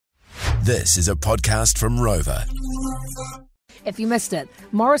This is a podcast from Rover. If you missed it,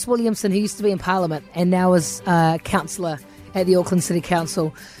 Maurice Williamson, who used to be in Parliament and now is councillor at the Auckland City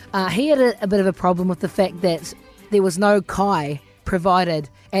Council, he had a bit of a problem with the fact that there was no kai provided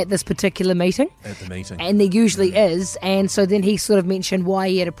at this particular meeting. At the meeting. And there usually is. And so then he sort of mentioned why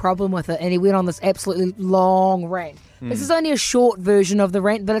he had a problem with it, and he went on this absolutely long rant. This is only a short version of the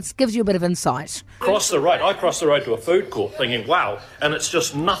rant, but it gives you a bit of insight. I crossed the road to a food court thinking, wow, and it's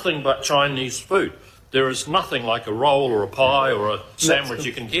just nothing but Chinese food. There is nothing like a roll or a pie or a sandwich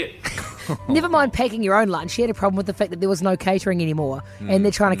you can get. Never mind packing your own lunch. He had a problem with the fact that there was no catering anymore, and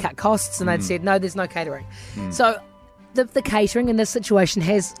they're trying to cut costs, and they'd said, no, there's no catering. So the catering in this situation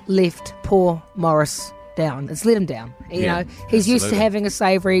has left poor Maurice down. It's let him down. You know, he's used to having a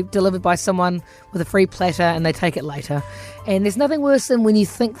savoury delivered by someone with a free platter, and they take it later. And there's nothing worse than when you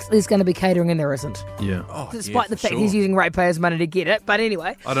think there's going to be catering and there isn't. Yeah. Despite the fact he's using ratepayers' money to get it. But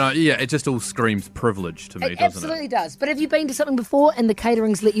anyway. I don't know. Yeah, it just all screams privilege to me, It doesn't absolutely does. But have you been to something before and the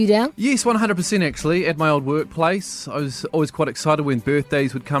catering's let you down? Yes, 100% actually. At my old workplace, I was always quite excited when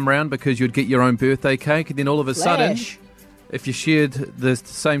birthdays would come round because you'd get your own birthday cake, and then all of a sudden, if you shared the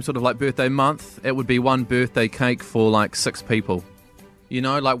same sort of like birthday month, it would be one birthday cake for like 6 people. You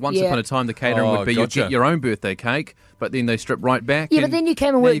know, like once upon a time the catering would be you'd get your own birthday cake, but then they strip right back. Yeah, but then you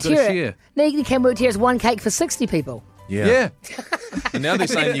came and worked here. Share. Now you came and worked here as one cake for 60 people. Yeah. And now they're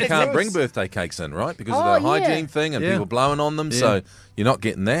saying you can't bring birthday cakes in, right? Because of the hygiene thing and people blowing on them, so you're not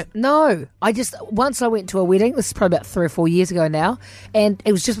getting that. No. Once I went to a wedding, this is probably about 3 or 4 years ago now, and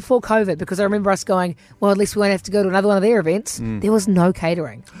it was just before COVID, because I remember us going, well, at least we won't have to go to another one of their events. There was no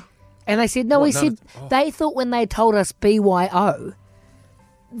catering. And they said, they thought when they told us BYO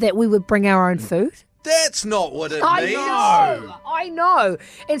that we would bring our own food. That's not what it means. I know.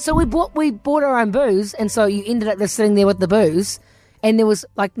 And so we bought our own booze, and so you ended up just sitting there with the booze, and there was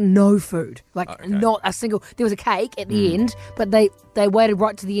like no food, not a single. There was a cake at the end, but they waited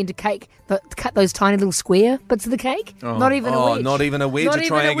right to the end to cut those tiny little square bits of the cake. Not even a wedge. Not even a wedge, a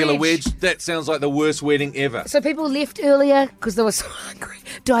triangular wedge. That sounds like the worst wedding ever. So people left earlier because they were so hungry.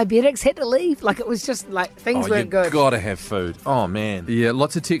 Diabetics had to leave. Like, it was just like things weren't good. You've got to have food. Oh man. Yeah,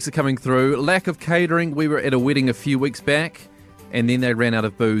 lots of texts are coming through. Lack of catering. We were at a wedding a few weeks back, and then they ran out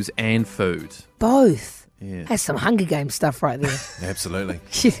of booze and food. Both. Yeah. That's some Hunger Games stuff right there. Absolutely.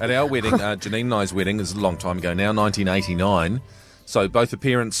 At our wedding, Janine and I's wedding, is a long time ago now, 1989. So both our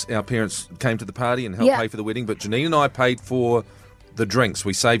parents came to the party and helped pay for the wedding, but Janine and I paid for the drinks.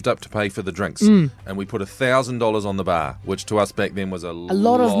 We saved up to pay for the drinks, and we put $1,000 on the bar, which to us back then was a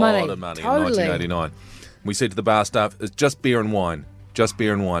lot of money Totally. in 1989. We said to the bar staff, it's just beer and wine, okay,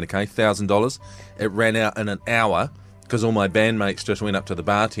 $1,000. It ran out in an hour because all my bandmates just went up to the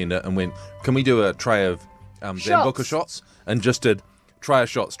bartender and went, can we do a tray of Zambuca shots? And just did tray of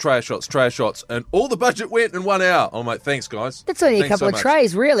shots, and all the budget went in 1 hour. I'm like, thanks, guys. That's only a couple of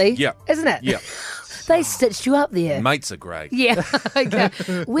trays, really. Yeah. Isn't it? Yeah. They stitched you up there. Mates are great. Yeah. Okay.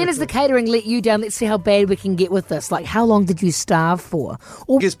 When does the catering let you down? Let's see how bad we can get with this. Like, how long did you starve for?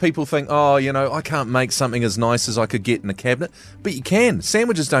 I guess people think, I can't make something as nice as I could get in a cabinet. But you can.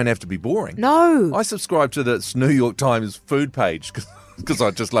 Sandwiches don't have to be boring. No. I subscribe to this New York Times food page because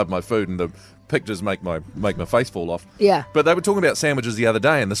I just love my food, and the pictures make my face fall off. Yeah. But they were talking about sandwiches the other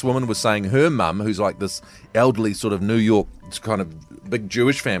day, and this woman was saying her mum, who's like this elderly sort of New York kind of big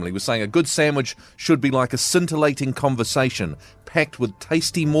Jewish family, was saying a good sandwich should be like a scintillating conversation packed with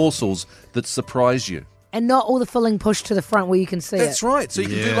tasty morsels that surprise you. And not all the filling pushed to the front where you can see That's right. So you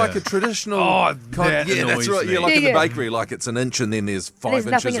can do like a traditional kind. Yeah, that's right. Yeah, like in the bakery, like it's an inch and then there's 5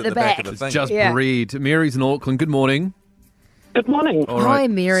 inches at the back of the thing. It's just bread. Mary's in Auckland. Good morning. Good morning. All right. Hi,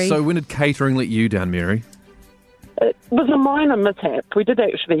 Mary. So when did catering let you down, Mary? It was a minor mishap. We did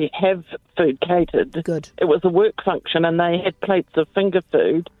actually have food catered. Good. It was a work function, and they had plates of finger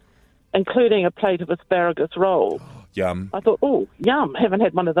food, including a plate of asparagus roll. Yum. I thought, oh, yum, haven't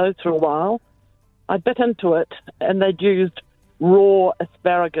had one of those for a while. I bit into it, and they'd used raw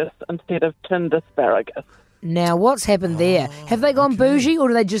asparagus instead of tinned asparagus. Now, what's happened there? Have they gone bougie, or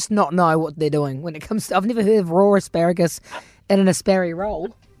do they just not know what they're doing when it comes to... I've never heard of raw asparagus in an aspari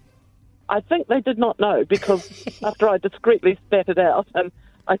roll. I think they did not know, because after I discreetly spat it out, and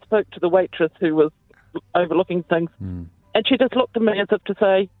I spoke to the waitress who was overlooking things, and she just looked at me as if to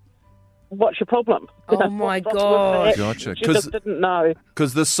say, what's your problem? Oh, my God. Gotcha. She just didn't know.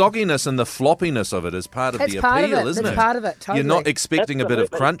 Because the sogginess and the floppiness of it is part of the appeal, isn't it? That's part of it, totally. You're not expecting a bit of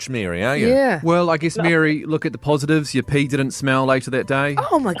crunch, Mary, are you? Yeah. Well, I guess, Mary, look at the positives. Your pee didn't smell later that day.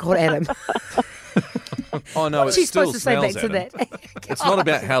 Oh, my God, Adam. Oh, no, What's it she still supposed to say back smells, to Adam. that? It's not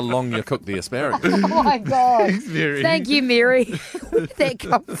about how long you cook the asparagus. Oh, my God. Mary. Thank you, Mary. Where did that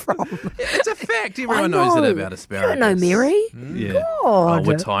come from? It's a fact. Everyone knows it about asparagus. You don't know Mary? Yeah. God. Oh,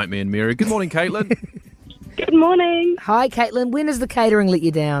 we're tight, me and Mary. Good morning, Caitlin. Good morning. Hi, Caitlin. When has the catering let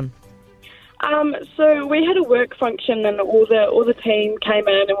you down? So we had a work function and all the team came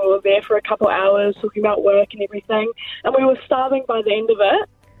in and we were there for a couple of hours talking about work and everything, and we were starving by the end of it.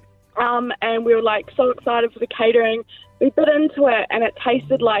 And we were like so excited for the catering. We bit into it and it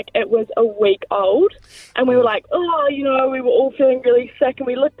tasted like it was a week old. And we were like, oh, we were all feeling really sick. And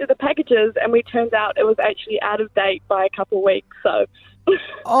we looked at the packages and we turned out it was actually out of date by a couple of weeks. So,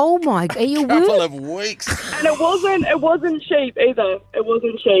 Oh my! Are you Couple work? of weeks. and it wasn't cheap either. It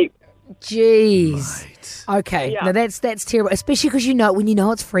wasn't cheap. Jeez. Okay, Yeah. now that's terrible. Especially because when you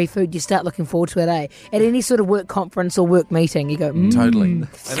know it's free food, you start looking forward to it. At any sort of work conference or work meeting, you go, Totally. And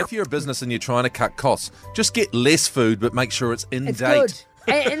if you're a business and you're trying to cut costs, just get less food, but make sure it's in it's date.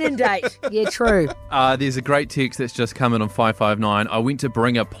 good. And in date. Yeah, true. There's a great text that's just come in on 559. I went to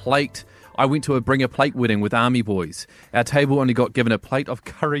bring a plate wedding with army boys. Our table only got given a plate of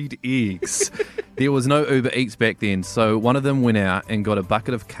curried eggs. There was no Uber Eats back then, so one of them went out and got a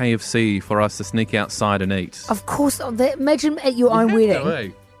bucket of KFC for us to sneak outside and eat. Of course. Imagine at your own wedding,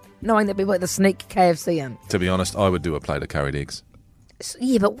 Hey. knowing that people like to sneak KFC in. To be honest, I would do a plate of curried eggs.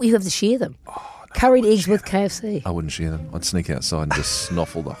 Yeah, but you have to share them. Curried eggs with KFC. I wouldn't share them. I'd sneak outside and just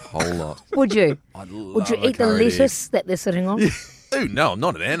snuffle the whole lot. Would you? I'd love Would you a eat the curried egg. lettuce that they're sitting on? Ooh, no, I'm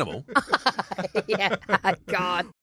not an animal. Yeah. God.